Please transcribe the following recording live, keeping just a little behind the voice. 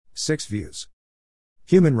6 views.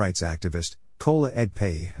 Human rights activist, Kola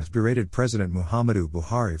Edpei, has berated President Muhammadu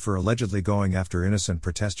Buhari for allegedly going after innocent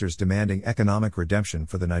protesters demanding economic redemption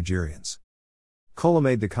for the Nigerians. Kola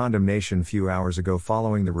made the condemnation few hours ago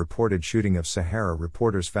following the reported shooting of Sahara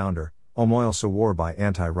Reporters founder, Omoyele Sowore by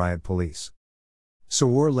anti-riot police.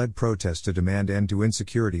 Sowore led protests to demand end to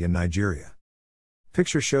insecurity in Nigeria.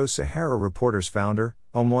 Picture shows Sahara Reporters founder,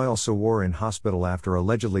 Omoyele Sowore in hospital after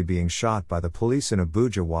allegedly being shot by the police in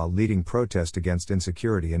Abuja while leading protest against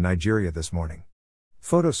insecurity in Nigeria this morning.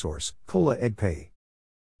 Photo source, Kola Edpei.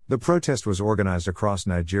 The protest was organized across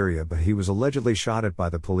Nigeria, but he was allegedly shot at by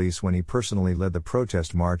the police when he personally led the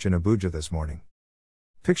protest march in Abuja this morning.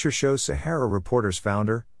 Picture shows Sahara Reporters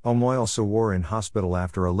founder, Omoyele Sowore in hospital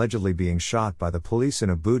after allegedly being shot by the police in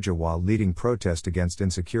Abuja while leading protest against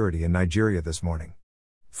insecurity in Nigeria this morning.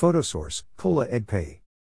 Photo source, Kola Edpei.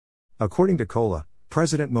 According to Kola,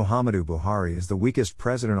 President Muhammadu Buhari is the weakest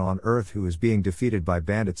president on earth who is being defeated by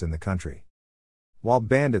bandits in the country. While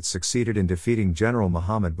bandits succeeded in defeating General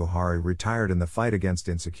Muhammad Buhari retired in the fight against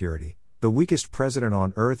insecurity, the weakest president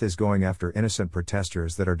on earth is going after innocent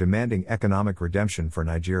protesters that are demanding economic redemption for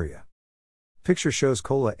Nigeria. Picture shows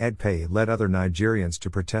Kola Edpei led other Nigerians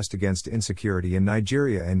to protest against insecurity in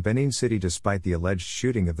Nigeria and Benin City despite the alleged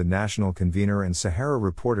shooting of the national convener and Sahara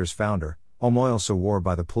Reporters founder, Omoyele Sowore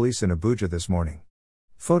by the police in Abuja this morning.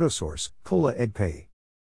 Photo source, Kola Edpei.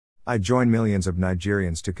 I join millions of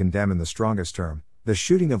Nigerians to condemn in the strongest term the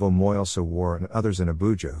shooting of Omoyele Sowore and others in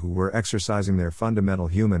Abuja who were exercising their fundamental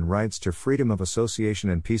human rights to freedom of association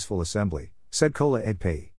and peaceful assembly, said Kola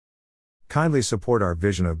Edpei. Kindly support our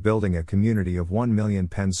vision of building a community of 1 million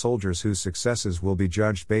pen soldiers whose successes will be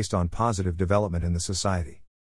judged based on positive development in the society.